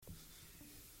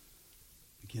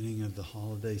beginning of the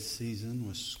holiday season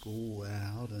with school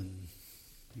out and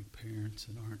you parents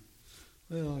that aren't,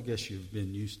 well, I guess you've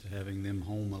been used to having them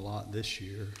home a lot this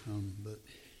year, but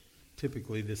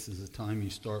typically this is the time you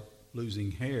start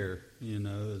losing hair,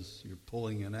 as you're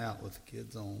pulling it out with the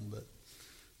kids home. But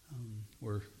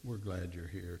we're glad you're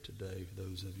here today, for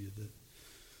those of you that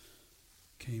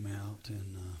came out.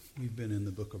 And we've been in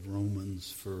the book of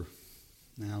Romans for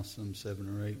now some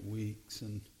 7 or 8 weeks,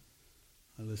 and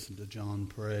I listened to John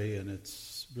pray, and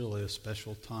it's really a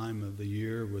special time of the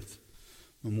year with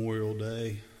Memorial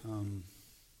Day.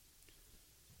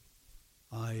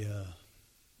 I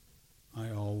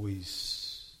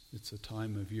always, it's a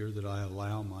time of year that I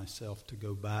allow myself to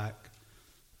go back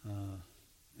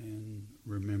and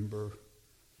remember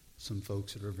some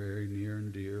folks that are very near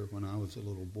and dear. When I was a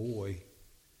little boy,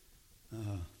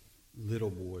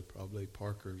 probably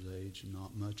Parker's age, and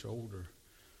not much older,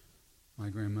 my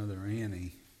grandmother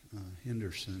Annie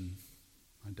Henderson,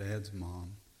 my dad's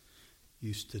mom,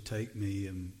 used to take me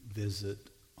and visit.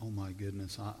 Oh my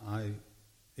goodness,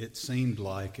 it seemed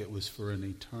like it was for an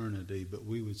eternity, but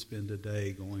we would spend a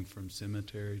day going from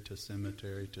cemetery to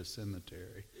cemetery to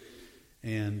cemetery.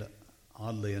 And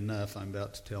oddly enough, I'm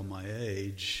about to tell my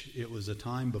age, it was a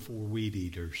time before weed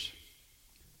eaters.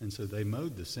 And so they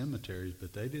mowed the cemeteries,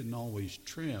 but they didn't always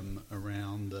trim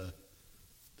around the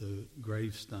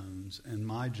gravestones. And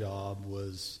my job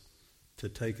was to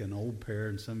take an old pair,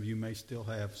 and some of you may still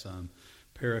have some,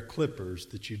 pair of clippers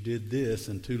that you did this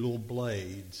and 2 little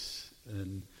blades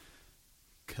and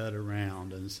cut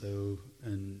around.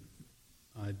 And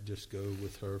I'd just go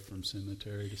with her from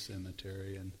cemetery to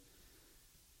cemetery, and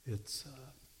it's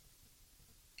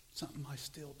something I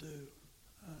still do.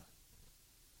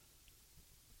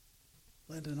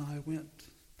 Linda and I went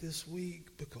this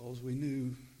week because we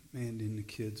knew Mandy and the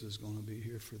kids was going to be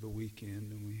here for the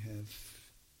weekend, and we have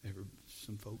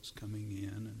some folks coming in,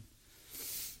 and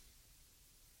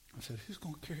I said, who's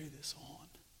going to carry this on?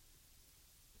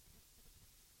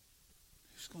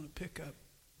 Who's going to pick up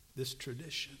this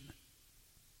tradition?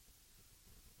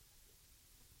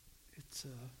 It's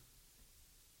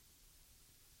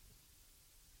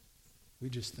we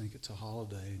just think it's a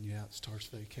holiday, and yeah, it starts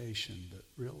vacation, but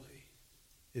really,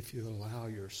 if you allow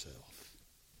yourself,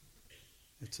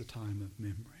 it's a time of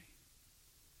memory.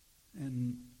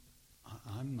 And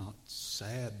I'm not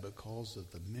sad because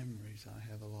of the memories.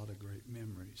 I have a lot of great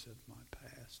memories of my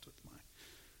past with my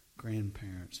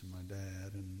grandparents and my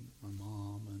dad and my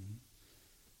mom,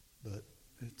 but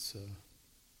it's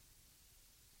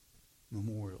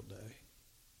Memorial Day.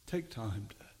 Take time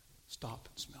to stop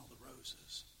and smell the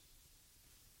roses.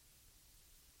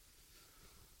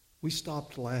 We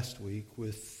stopped last week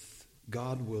with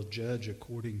God will judge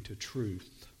according to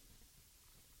truth,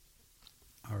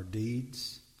 our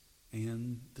deeds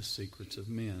and the secrets of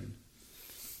men.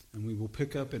 And we will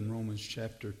pick up in Romans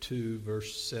chapter 2,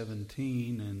 verse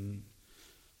 17, and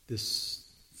this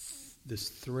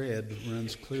thread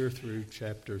runs clear through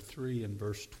chapter 3 and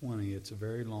verse 20. It's a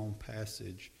very long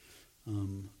passage,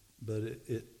 but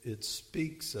it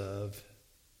speaks of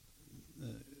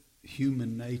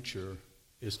human nature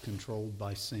is controlled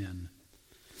by sin.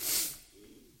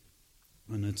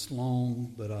 And it's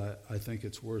long, but I think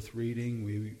it's worth reading.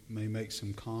 We may make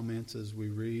some comments as we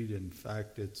read. In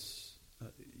fact, it's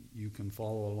you can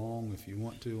follow along if you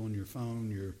want to on your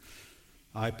phone, your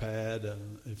iPad,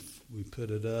 if we put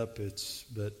it up.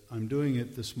 But I'm doing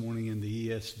it this morning in the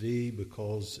ESV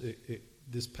because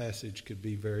this passage could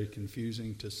be very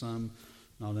confusing to some,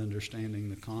 not understanding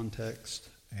the context.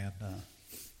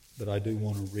 But I do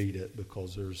want to read it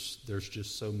because there's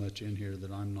just so much in here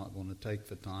that I'm not going to take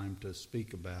the time to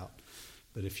speak about.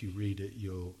 But if you read it,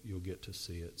 you'll get to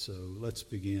see it. So let's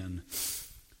begin.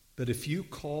 But if you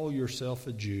call yourself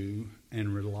a Jew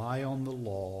and rely on the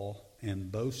law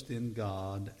and boast in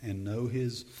God and know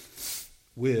His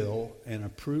will and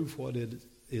approve what it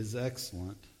is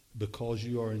excellent because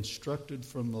you are instructed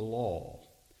from the law,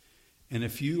 and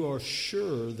if you are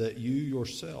sure that you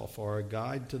yourself are a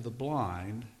guide to the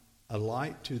blind, a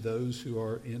light to those who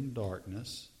are in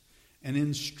darkness, an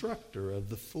instructor of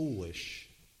the foolish,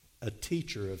 a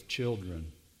teacher of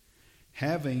children,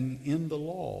 having in the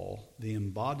law the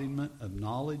embodiment of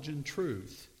knowledge and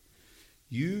truth,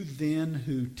 you then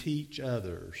who teach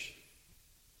others,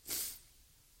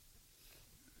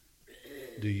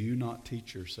 do you not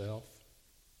teach yourself?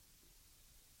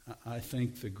 I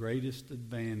think the greatest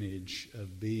advantage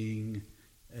of being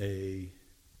a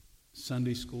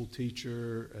Sunday school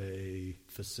teacher, a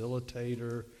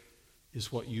facilitator,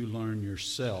 is what you learn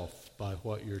yourself by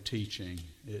what you're teaching.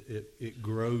 It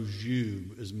grows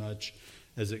you as much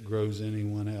as it grows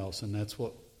anyone else. And that's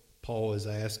what Paul is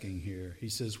asking here. He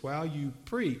says, while you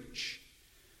preach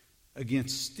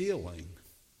against stealing,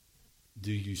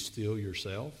 do you steal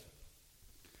yourself?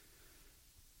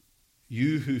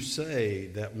 You who say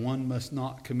that one must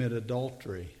not commit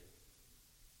adultery,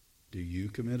 do you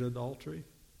commit adultery?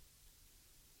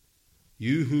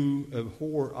 You who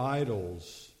abhor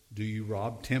idols, do you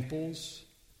rob temples?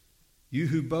 You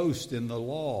who boast in the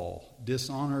law,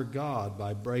 dishonor God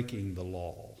by breaking the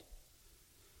law.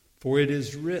 For it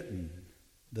is written,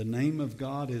 the name of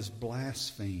God is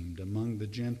blasphemed among the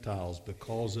Gentiles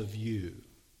because of you.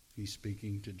 He's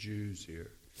speaking to Jews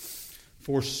here.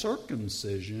 For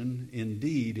circumcision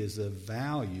indeed is of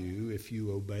value if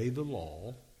you obey the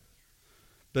law,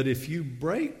 but if you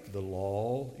break the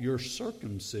law, your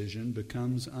circumcision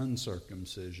becomes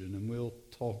uncircumcision. And we'll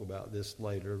talk about this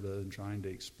later rather than trying to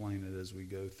explain it as we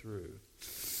go through.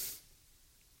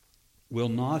 Will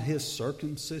not his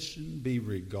circumcision be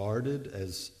regarded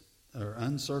as, or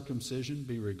uncircumcision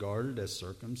be regarded as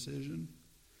circumcision?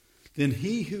 Then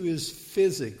he who is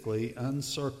physically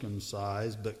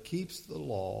uncircumcised but keeps the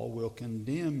law will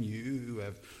condemn you who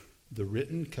have the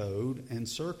written code and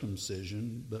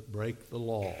circumcision but break the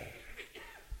law.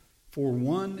 For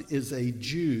one is a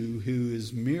Jew who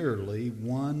is merely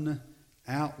one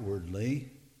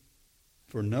outwardly.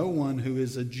 For no one who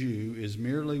is a Jew is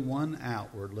merely one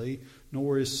outwardly,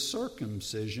 nor is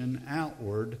circumcision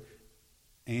outward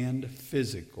and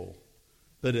physical.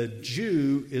 But a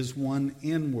Jew is one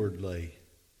inwardly,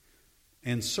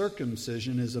 and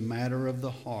circumcision is a matter of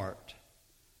the heart,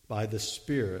 by the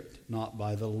Spirit, not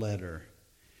by the letter.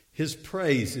 His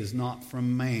praise is not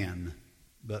from man,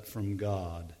 but from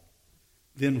God.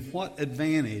 Then what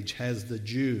advantage has the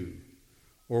Jew,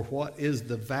 or what is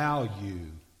the value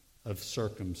of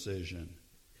circumcision?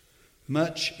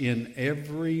 Much in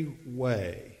every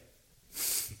way.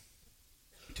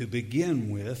 To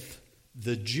begin with,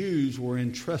 the Jews were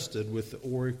entrusted with the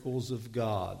oracles of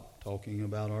God, talking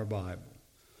about our Bible.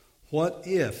 What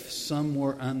if some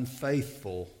were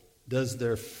unfaithful? Does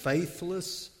their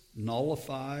faithlessness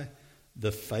nullify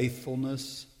the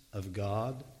faithfulness of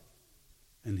God?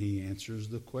 And he answers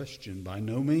the question, by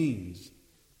no means.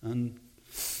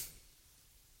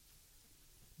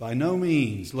 By no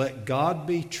means. Let God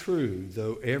be true,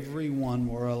 though every one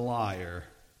were a liar,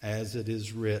 as it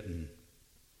is written,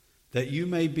 that you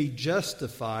may be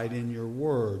justified in your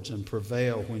words and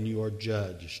prevail when you are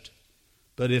judged.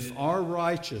 But if our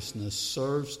righteousness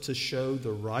serves to show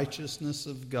the righteousness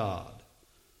of God,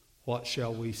 what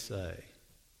shall we say?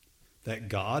 That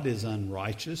God is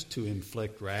unrighteous to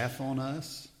inflict wrath on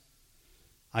us?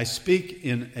 I speak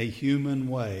in a human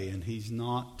way, and he's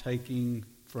not taking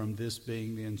from this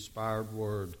being the inspired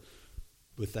word,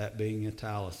 with that being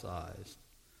italicized.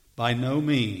 By no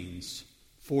means.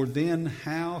 For then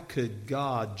how could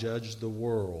God judge the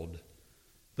world?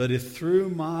 But if through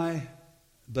my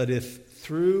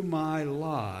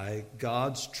lie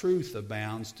God's truth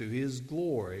abounds to his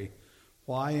glory,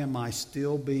 why am I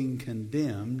still being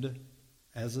condemned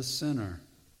as a sinner?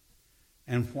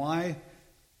 And why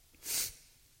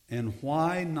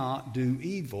not do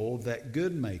evil that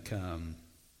good may come?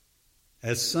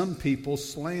 As some people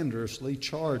slanderously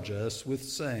charge us with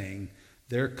saying,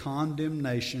 their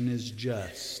condemnation is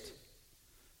just.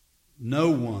 No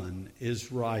one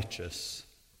is righteous.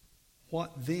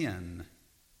 What then?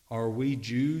 Are we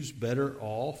Jews better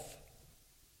off?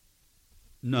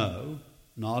 No,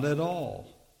 not at all.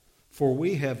 For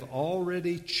we have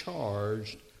already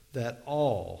charged that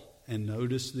all, and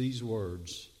notice these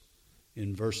words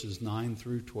in verses 9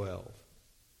 through 12.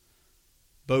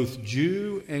 Both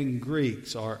Jew and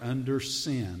Greeks are under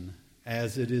sin,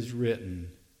 as it is written,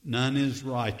 none is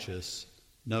righteous,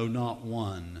 no, not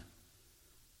one.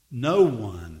 No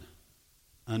one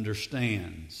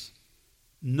understands.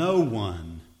 No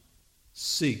one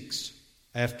seeks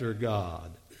after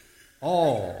God.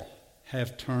 All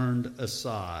have turned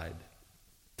aside.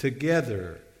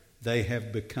 Together they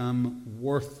have become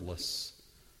worthless.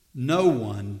 No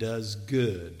one does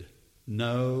good.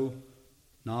 No,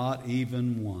 not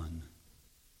even one.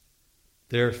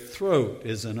 Their throat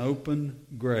is an open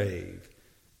grave.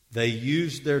 They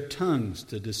use their tongues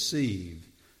to deceive.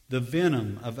 The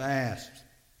venom of asps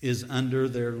is under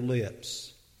their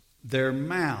lips. Their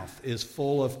mouth is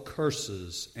full of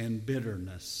curses and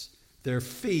bitterness. Their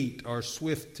feet are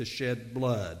swift to shed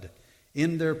blood.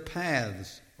 In their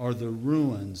paths are the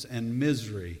ruins and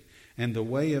misery, and the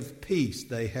way of peace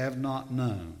they have not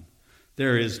known.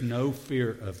 There is no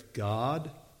fear of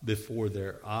God before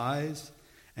their eyes.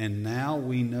 And now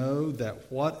we know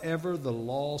that whatever the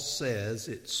law says,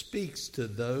 it speaks to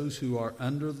those who are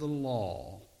under the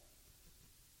law,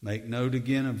 Make note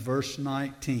again of verse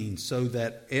 19. So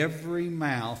that every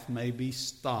mouth may be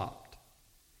stopped,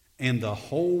 and the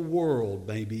whole world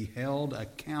may be held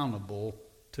accountable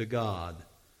to God.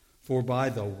 For by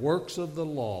the works of the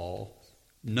law,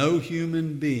 no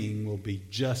human being will be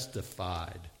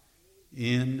justified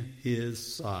in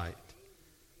his sight,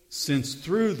 since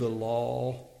through the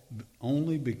law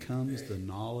only becomes the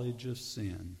knowledge of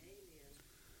sin.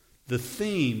 The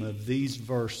theme of these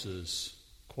verses,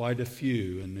 quite a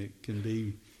few, and it can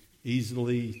be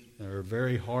easily or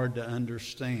very hard to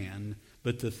understand,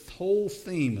 but the whole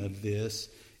theme of this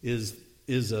is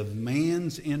of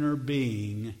man's inner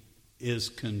being is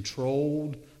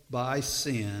controlled by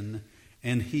sin,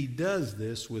 and he does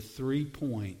this with 3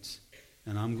 points,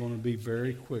 and I'm going to be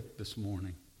very quick this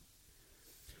morning.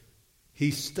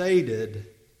 He stated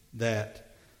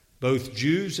that both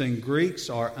Jews and Greeks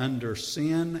are under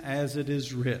sin as it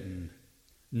is written.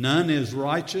 None is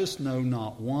righteous, no,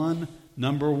 not one.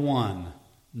 Number one,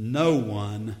 no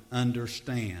one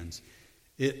understands.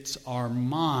 It's our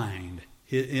mind.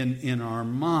 In our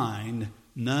mind,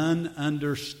 none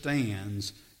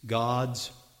understands God's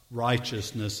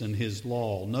righteousness and His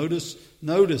law. Notice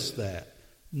that.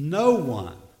 No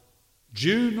one,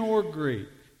 Jew nor Greek,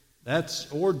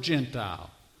 or Gentile.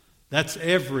 That's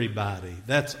everybody.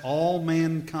 That's all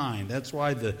mankind. That's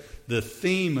why the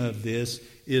theme of this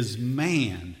is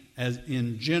man, as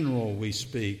in general we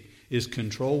speak, is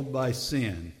controlled by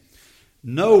sin.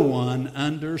 No one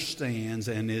understands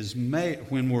and is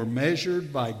when we're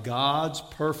measured by God's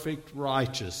perfect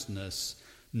righteousness,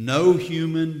 no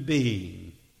human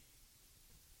being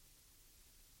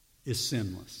is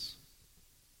sinless.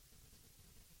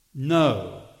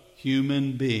 No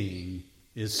human being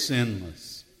is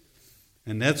sinless.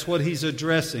 And that's what he's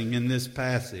addressing in this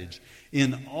passage.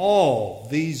 In all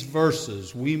these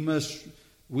verses, we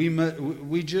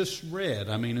just read.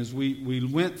 I mean, as we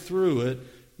went through it,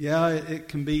 it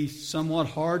can be somewhat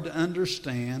hard to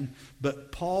understand,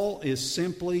 but Paul is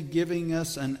simply giving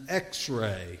us an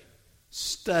X-ray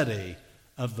study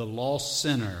of the lost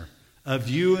sinner, of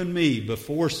you and me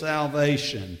before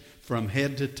salvation from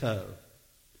head to toe.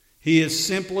 He is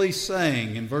simply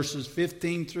saying in verses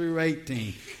 15 through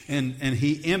 18, and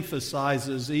he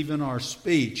emphasizes even our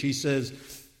speech. He says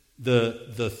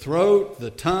the throat,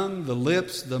 the tongue, the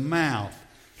lips, the mouth.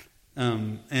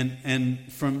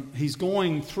 He's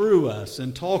going through us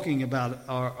and talking about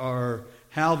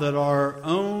how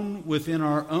that within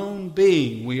our own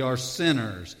being we are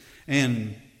sinners.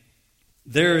 And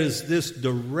there is this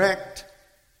direct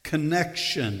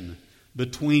connection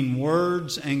between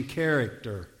words and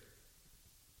character.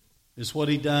 Is what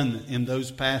he done in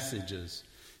those passages.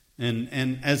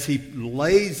 And as he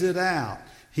lays it out,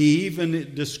 he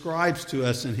even describes to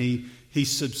us and he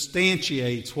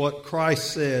substantiates what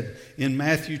Christ said in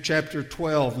Matthew chapter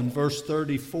 12 and verse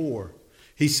 34.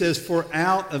 He says, "For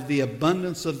out of the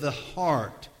abundance of the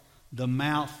heart the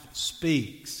mouth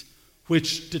speaks,"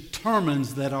 which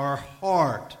determines that our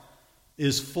heart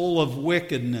is full of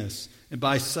wickedness. And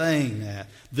by saying that,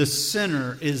 the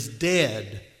sinner is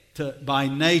dead by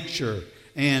nature,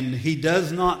 and he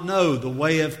does not know the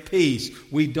way of peace.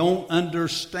 We don't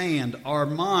understand. Our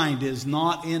mind is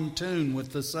not in tune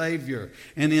with the Savior,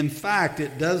 and in fact,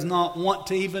 it does not want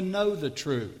to even know the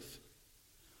truth.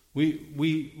 We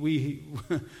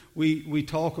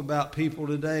talk about people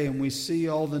today, and we see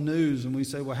all the news, and we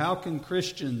say, well, how can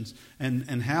Christians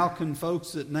and how can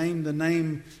folks that name the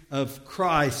name of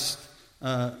Christ,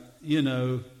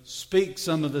 speak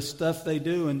some of the stuff they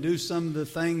do and do some of the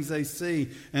things they see,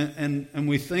 and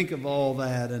we think of all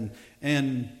that,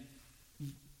 and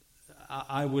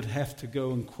I would have to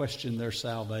go and question their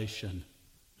salvation,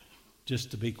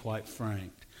 just to be quite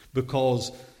frank,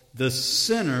 because the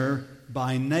sinner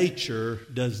by nature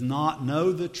does not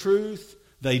know the truth.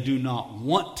 They do not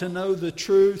want to know the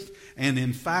truth, and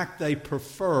in fact they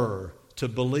prefer to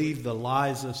believe the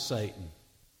lies of Satan.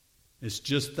 It's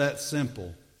just that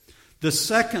simple. The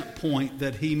second point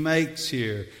that he makes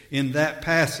here in that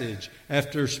passage,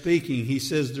 after speaking, he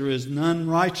says, "There is none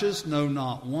righteous, no,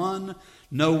 not one.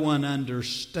 No one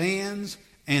understands,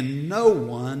 and no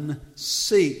one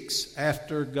seeks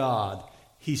after God."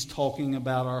 He's talking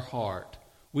about our heart.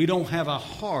 We don't have a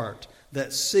heart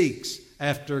that seeks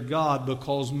after God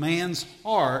because man's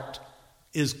heart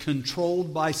is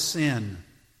controlled by sin.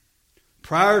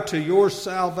 Prior to your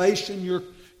salvation,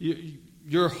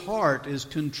 your heart is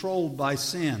controlled by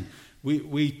sin.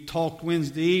 We talked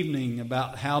Wednesday evening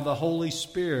about how the Holy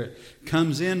Spirit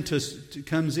comes in,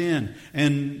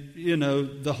 and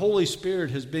the Holy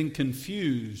Spirit has been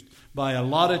confused by a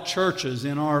lot of churches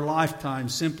in our lifetime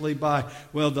simply by,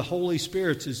 well, the Holy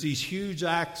Spirit is these huge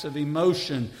acts of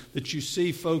emotion that you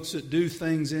see folks that do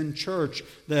things in church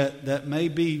that may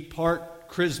be part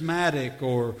charismatic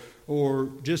or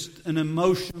just an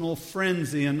emotional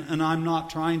frenzy. And I'm not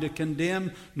trying to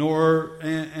condemn, nor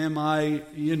am I,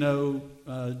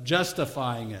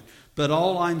 justifying it. But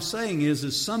all I'm saying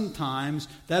is sometimes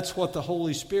that's what the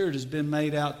Holy Spirit has been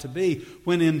made out to be,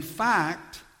 when in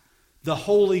fact the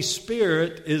Holy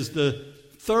Spirit is the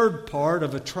third part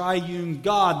of a triune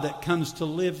God that comes to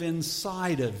live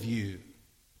inside of you.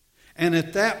 And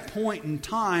at that point in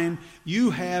time,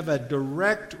 you have a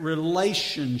direct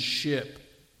relationship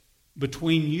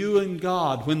between you and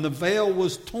God. When the veil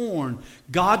was torn,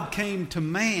 God came to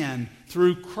man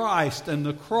through Christ and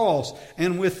the cross.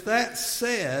 And with that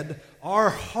said, our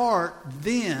heart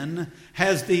then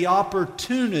has the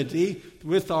opportunity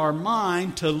with our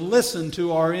mind to listen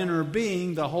to our inner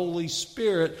being, the Holy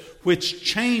Spirit, which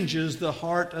changes the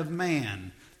heart of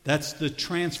man. That's the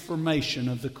transformation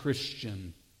of the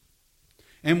Christian.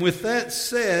 And with that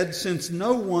said, since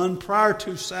no one prior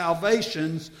to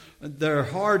salvation, their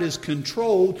heart is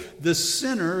controlled, the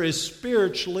sinner is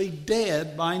spiritually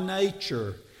dead by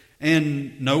nature.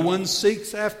 And no one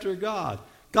seeks after God.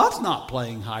 God's not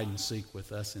playing hide and seek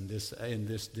with us in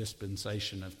this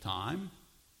dispensation of time.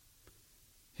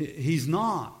 He's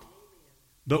not.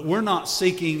 But we're not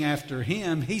seeking after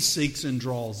Him. He seeks and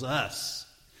draws us.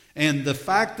 And the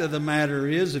fact of the matter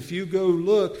is, if you go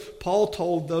look, Paul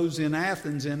told those in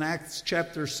Athens in Acts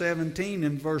chapter 17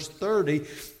 and verse 30,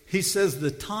 he says,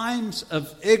 the times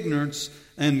of ignorance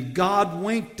and God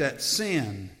winked at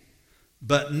sin,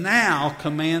 but now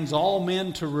commands all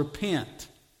men to repent.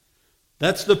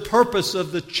 That's the purpose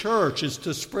of the church, is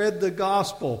to spread the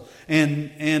gospel.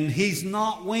 And He's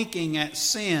not winking at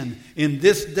sin in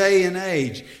this day and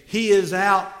age. He is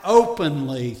out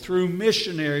openly through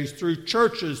missionaries, through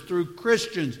churches, through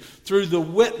Christians, through the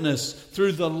witness,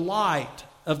 through the light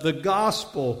of the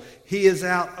gospel. He is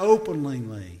out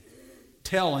openly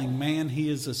telling man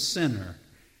he is a sinner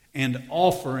and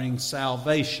offering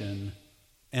salvation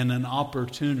and an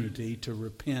opportunity to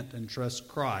repent and trust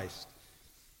Christ.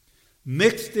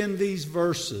 Mixed in these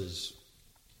verses,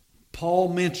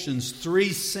 Paul mentions 3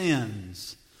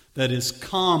 sins that is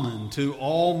common to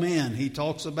all men. He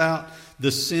talks about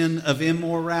the sin of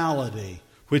immorality,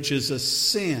 which is a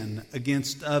sin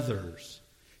against others.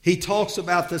 He talks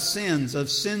about the sins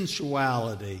of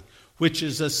sensuality, which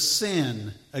is a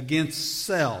sin against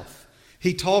self.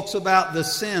 He talks about the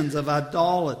sins of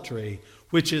idolatry,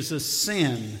 which is a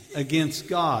sin against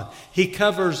God. He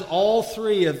covers all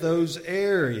 3 of those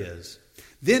areas.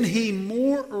 Then he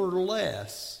more or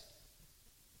less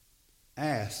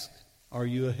asks, are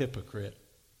you a hypocrite?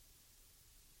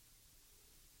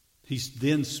 He's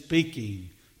then speaking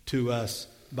to us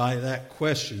by that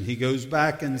question. He goes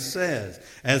back and says,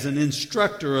 as an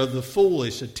instructor of the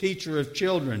foolish, a teacher of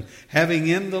children, having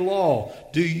in the law,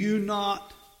 do you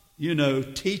not,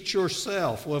 teach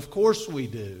yourself? Well, of course we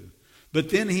do. But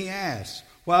then he asks,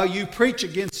 while you preach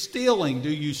against stealing, do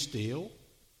you steal?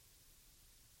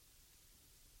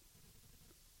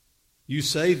 You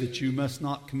say that you must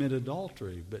not commit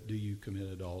adultery, but do you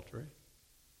commit adultery?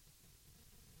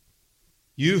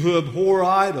 You who abhor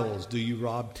idols, do you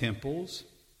rob temples?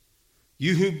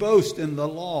 You who boast in the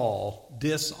law,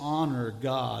 dishonor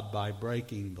God by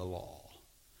breaking the law.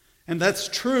 And that's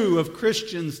true of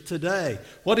Christians today.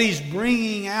 What he's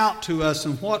bringing out to us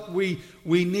and what we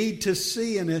need to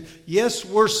see in it. Yes,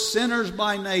 we're sinners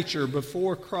by nature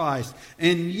before Christ.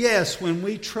 And yes, when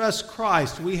we trust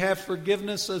Christ, we have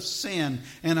forgiveness of sin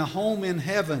and a home in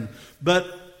heaven. But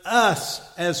us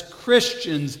as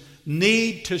Christians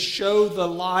need to show the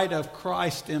light of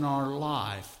Christ in our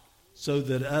life so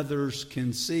that others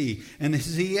can see. And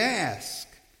as he asks,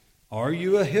 are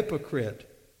you a hypocrite?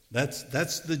 That's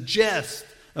the gist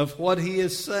of what he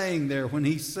is saying there when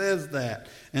he says that.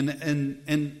 And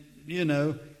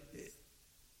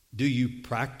do you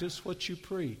practice what you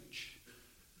preach?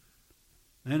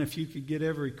 And if you could get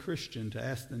every Christian to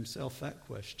ask themselves that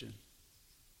question.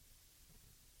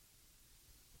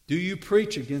 Do you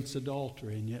preach against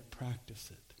adultery and yet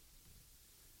practice it?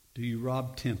 Do you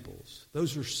rob temples?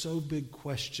 Those are so big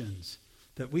questions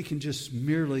that we can just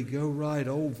merely go right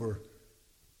over.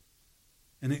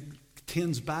 And it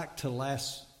tends back to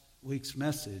last week's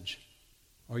message.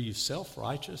 Are you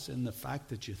self-righteous in the fact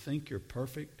that you think you're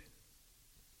perfect?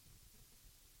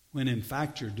 When in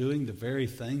fact you're doing the very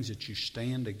things that you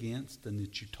stand against and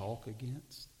that you talk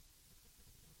against?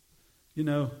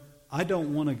 I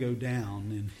don't want to go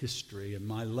down in history and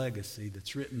my legacy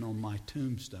that's written on my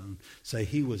tombstone say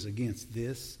he was against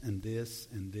this and this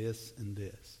and this and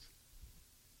this.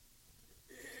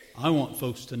 I want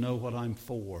folks to know what I'm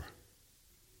for.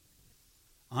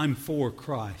 I'm for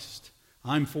Christ.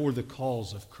 I'm for the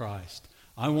cause of Christ.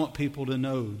 I want people to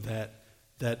know that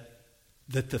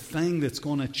the thing that's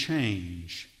going to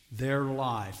change their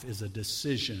life is a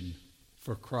decision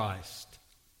for Christ.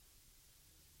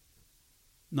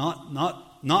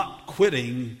 Not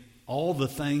quitting all the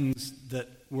things that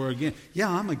we're against. Yeah,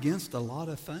 I'm against a lot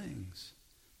of things.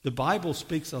 The Bible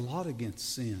speaks a lot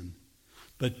against sin.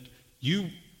 But you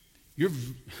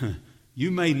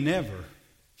may never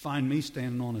find me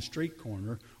standing on a street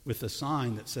corner with a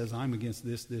sign that says I'm against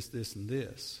this, this, this, and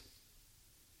this.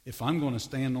 If I'm going to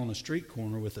stand on a street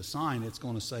corner with a sign, it's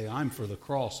going to say I'm for the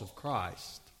cross of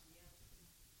Christ.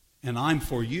 And I'm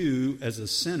for you as a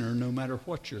sinner no matter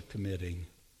what you're committing.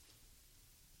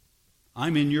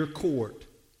 I'm in your court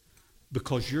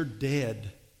because you're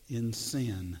dead in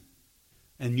sin.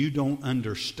 And you don't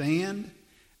understand,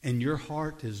 and your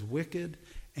heart is wicked,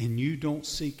 and you don't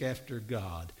seek after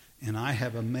God. And I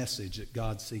have a message that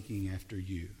God's seeking after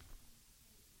you.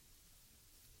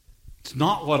 It's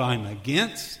not what I'm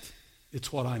against,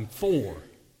 it's what I'm for.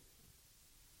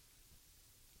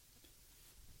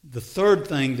 The third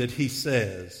thing that he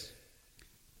says,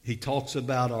 he talks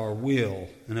about our will.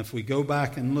 And if we go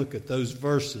back and look at those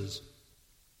verses,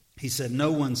 he said,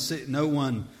 no one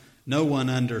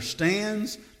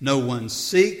understands, no one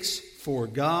seeks for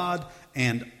God,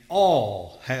 and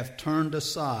all have turned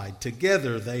aside.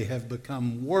 Together they have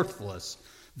become worthless.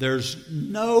 There's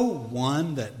no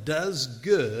one that does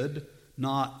good,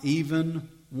 not even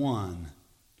one.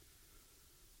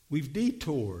 We've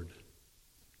detoured.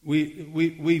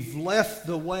 We've left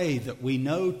the way that we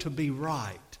know to be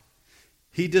right.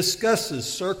 He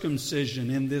discusses circumcision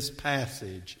in this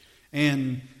passage.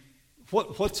 And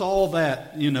what's all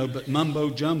that, but mumbo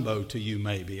jumbo to you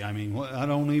maybe? I mean, I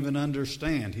don't even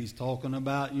understand. He's talking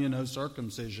about,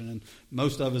 circumcision. And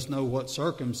most of us know what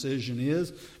circumcision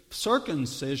is.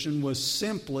 Circumcision was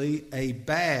simply a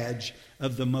badge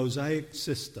of the Mosaic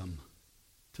system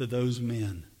to those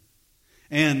men.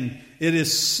 And it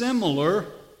is similar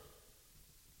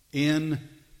in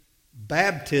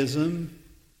baptism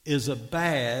is a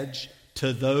badge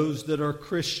to those that are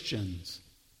Christians.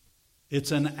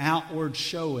 It's an outward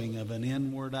showing of an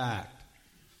inward act.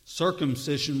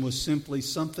 Circumcision was simply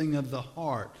something of the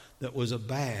heart that was a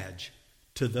badge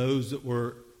to those that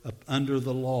were under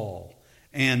the law.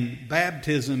 And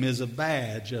baptism is a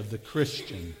badge of the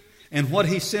Christian. And what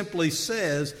he simply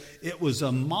says, it was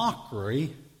a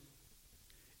mockery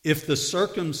if the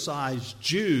circumcised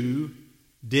Jew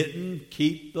didn't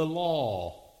keep the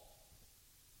law.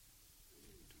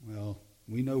 Well,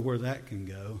 we know where that can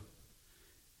go.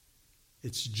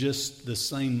 It's just the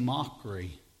same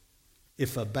mockery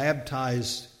if a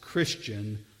baptized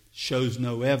Christian shows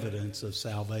no evidence of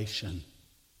salvation.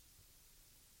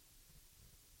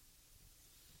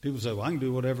 People say, well, I can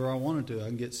do whatever I want to do. I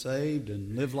can get saved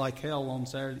and live like hell on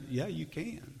Saturday. Yeah, you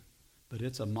can. But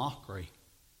it's a mockery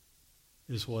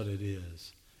is what it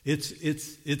is.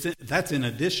 That's in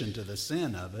addition to the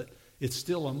sin of it. It's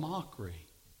still a mockery.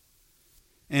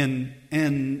 And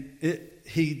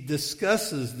he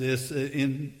discusses this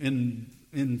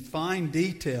in fine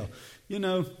detail.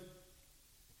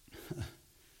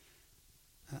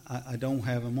 I don't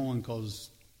have them on because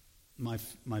my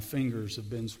fingers have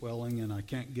been swelling and I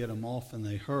can't get them off and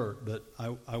they hurt. But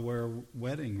I wear a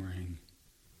wedding ring.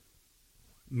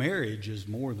 Marriage is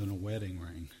more than a wedding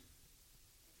ring.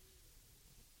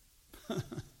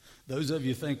 Those of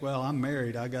you think, well, I'm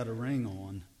married, I got a ring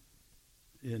on.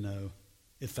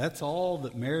 If that's all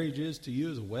that marriage is to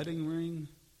you, is a wedding ring,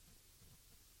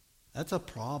 that's a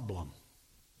problem.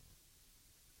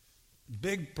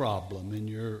 Big problem in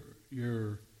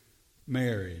your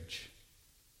marriage.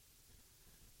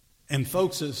 And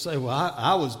folks that say, well,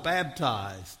 I was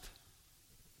baptized.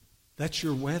 That's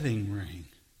your wedding ring.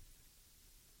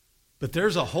 But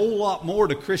there's a whole lot more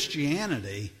to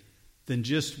Christianity than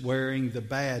just wearing the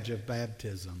badge of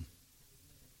baptism.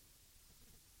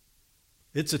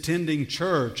 It's attending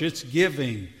church. It's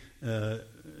giving.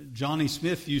 Johnny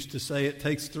Smith used to say it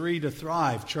takes 3 to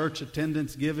thrive: church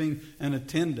attendance, giving, and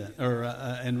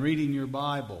and reading your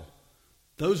Bible.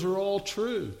 Those are all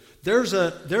true.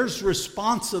 There's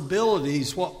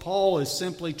responsibilities. What Paul is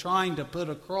simply trying to put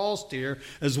across here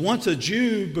is, once a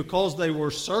Jew, because they were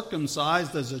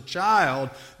circumcised as a child,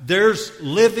 there's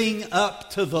living up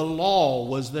to the law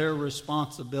was their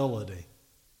responsibility.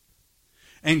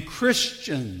 And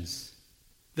Christians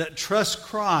that trust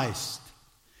Christ,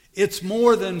 It's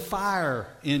more than fire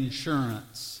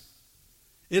insurance.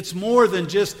 It's more than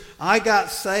just, I got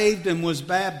saved and was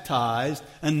baptized,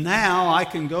 and now I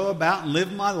can go about and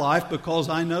live my life because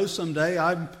I know someday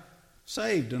I'm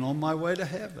saved and on my way to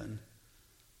heaven.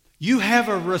 You have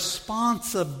a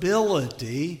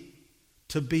responsibility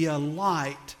to be a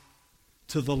light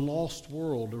to the lost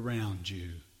world around you.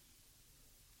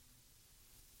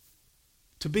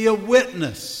 To be a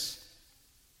witness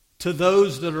to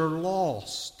those that are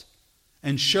lost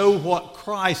and show what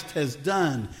Christ has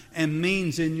done and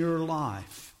means in your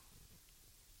life.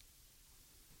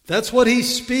 That's what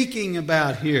he's speaking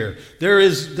about here.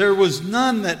 There was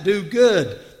none that do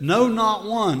good, no, not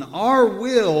one. Our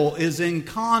will is in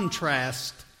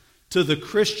contrast to the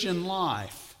Christian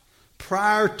life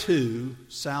prior to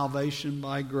salvation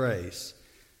by grace.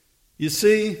 You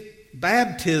see,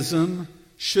 baptism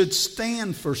should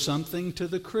stand for something to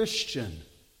the Christian.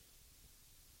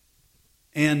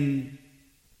 And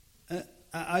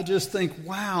I just think,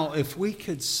 wow, if we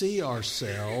could see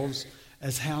ourselves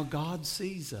as how God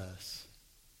sees us.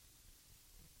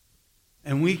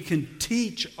 And we can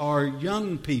teach our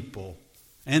young people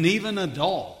and even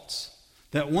adults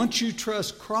that once you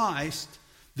trust Christ,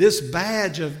 this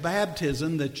badge of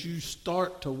baptism that you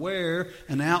start to wear,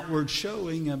 an outward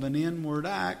showing of an inward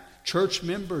act, church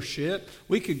membership,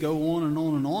 we could go on and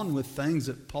on and on with things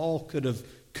that Paul could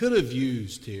have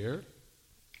used here.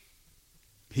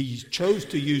 He chose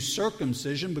to use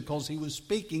circumcision because he was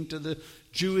speaking to the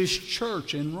Jewish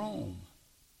church in Rome.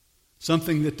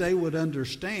 Something that they would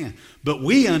understand. But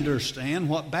we understand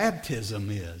what baptism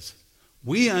is.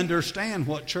 We understand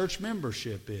what church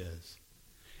membership is.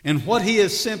 And what he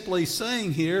is simply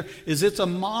saying here is it's a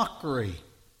mockery.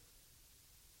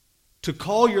 To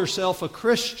call yourself a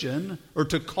Christian, or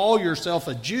to call yourself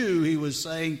a Jew, he was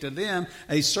saying to them,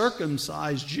 a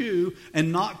circumcised Jew,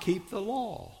 and not keep the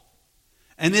law.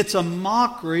 And it's a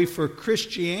mockery for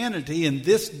Christianity in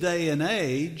this day and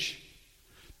age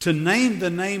to name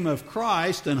the name of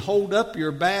Christ and hold up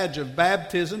your badge of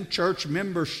baptism, church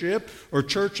membership, or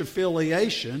church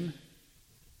affiliation,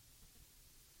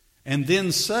 and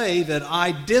then say that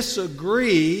I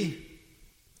disagree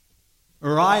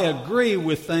or I agree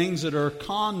with things that are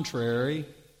contrary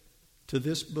to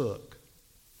this book.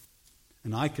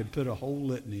 And I could put a whole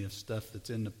litany of stuff that's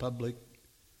in the public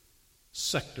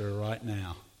sector right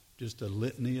now. Just a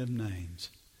litany of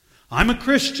names. I'm a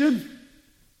Christian.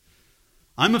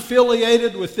 I'm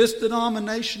affiliated with this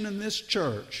denomination and this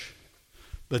church.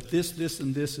 But this,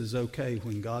 and this is okay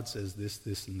when God says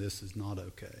this, and this is not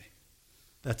okay.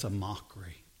 That's a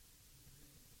mockery.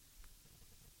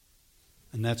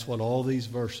 And that's what all these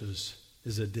verses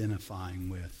is identifying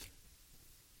with.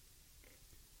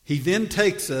 He then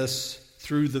takes us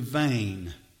through the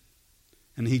vein,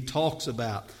 and he talks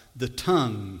about the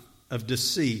tongue of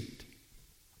deceit,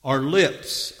 our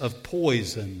lips of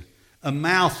poison, a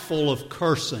mouth full of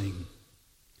cursing,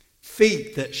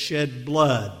 feet that shed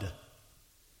blood.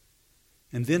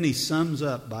 And then he sums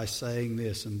up by saying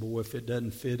this, and boy, if it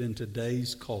doesn't fit in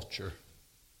today's culture,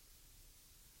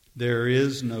 there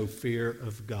is no fear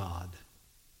of God.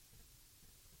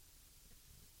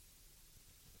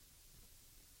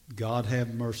 God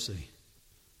have mercy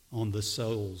on the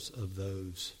souls of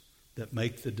those that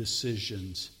make the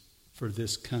decisions for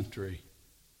this country,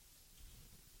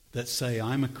 that say,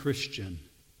 I'm a Christian,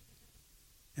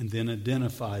 and then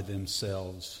identify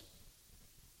themselves.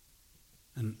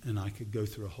 And I could go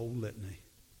through a whole litany.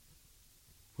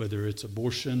 Whether it's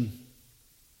abortion,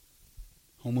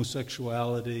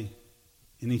 homosexuality,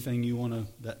 anything you want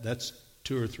to, that's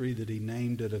two or three that he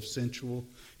named that of sensual.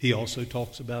 He also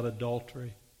talks about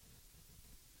adultery.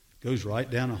 Goes right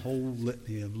down a whole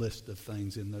litany of list of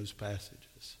things in those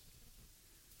passages.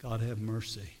 God have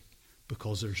mercy,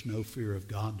 because there's no fear of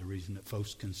God, the reason that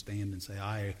folks can stand and say,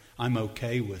 I'm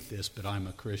okay with this, but I'm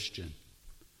a Christian.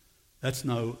 That's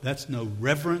no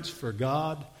reverence for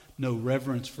God, no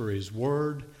reverence for His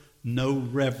Word, no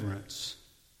reverence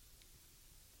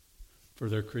for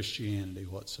their Christianity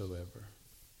whatsoever.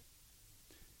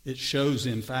 It shows,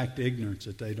 in fact, ignorance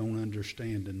that they don't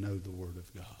understand and know the Word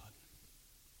of God.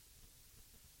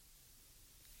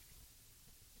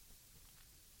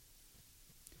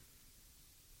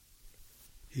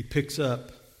 He picks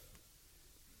up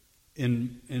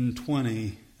in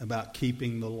 20 about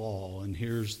keeping the law. And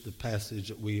here's the passage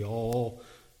that we all,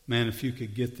 man, if you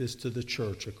could get this to the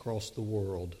church across the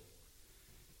world.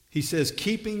 He says,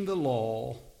 keeping the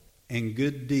law and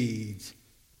good deeds,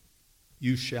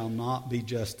 you shall not be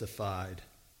justified.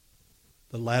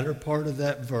 The latter part of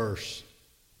that verse,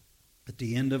 at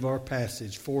the end of our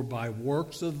passage, for by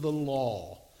works of the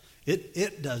law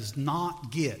It does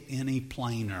not get any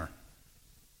plainer.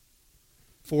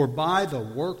 For by the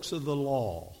works of the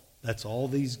law, that's all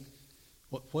these,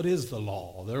 what is the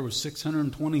law? There were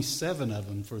 627 of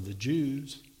them for the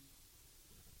Jews.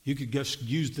 You could just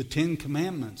use the 10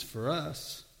 Commandments for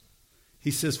us.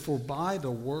 He says, for by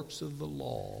the works of the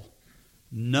law,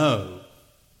 no,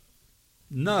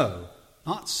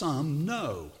 not some,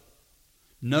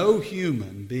 no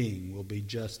human being will be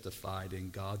justified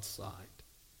in God's sight,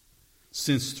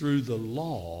 since through the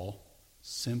law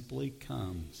simply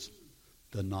comes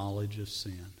the knowledge of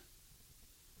sin.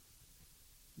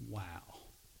 Wow.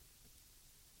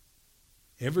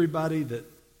 Everybody that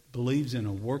believes in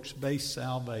a works-based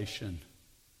salvation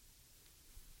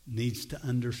needs to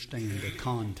understand the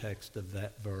context of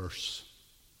that verse.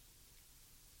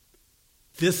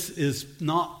 This is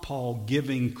not Paul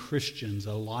giving Christians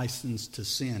a license to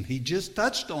sin. He just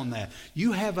touched on that.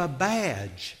 You have a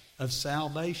badge of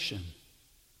salvation.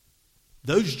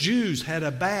 Those Jews had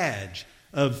a badge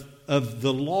of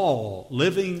the law,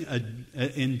 living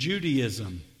in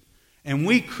Judaism. And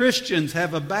we Christians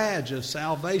have a badge of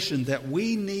salvation that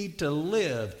we need to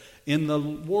live in the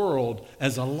world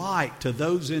as a light to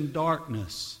those in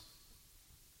darkness.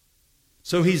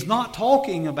 So he's not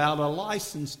talking about a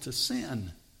license to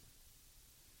sin.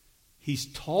 He's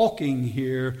talking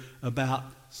here about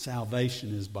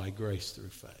salvation is by grace through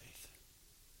faith,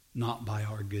 not by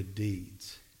our good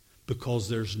deeds. Because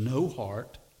there's no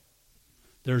heart,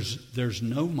 there's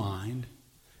no mind,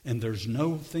 and there's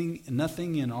nothing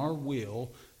in our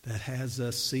will that has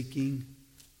us seeking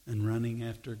and running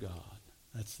after God.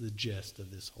 That's the gist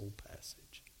of this whole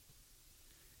passage.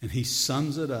 And he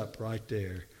sums it up right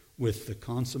there with the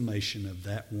consummation of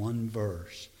that one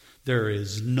verse. There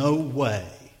is no way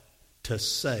to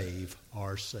save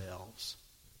ourselves.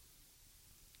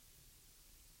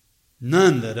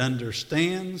 None that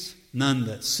understands, none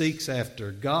that seeks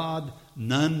after God,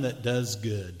 none that does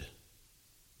good.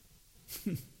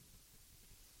 And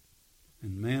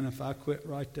man, if I quit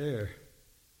right there,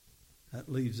 that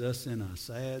leaves us in a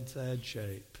sad, sad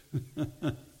shape.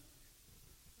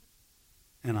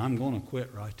 And I'm going to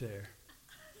quit right there.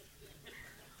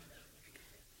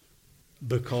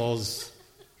 Because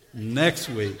next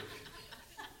week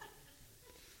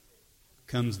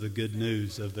comes the good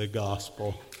news of the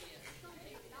gospel.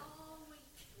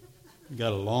 You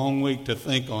got a long week to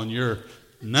think on your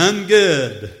none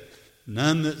good,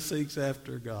 none that seeks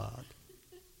after God.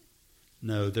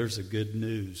 No, there's a good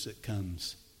news that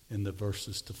comes in the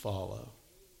verses to follow.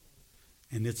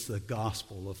 And it's the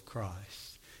gospel of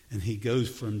Christ. And he goes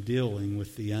from dealing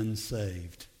with the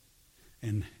unsaved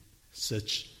and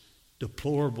such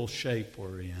deplorable shape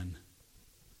we're in,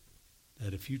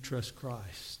 that if you trust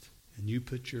Christ and you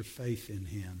put your faith in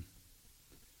him,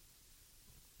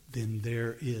 then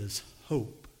there is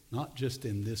hope, not just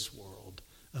in this world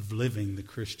of living the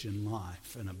Christian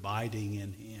life and abiding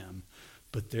in him,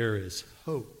 but there is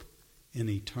hope in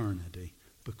eternity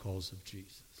because of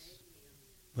Jesus.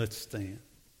 Let's stand.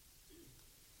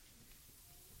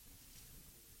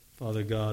 Father God,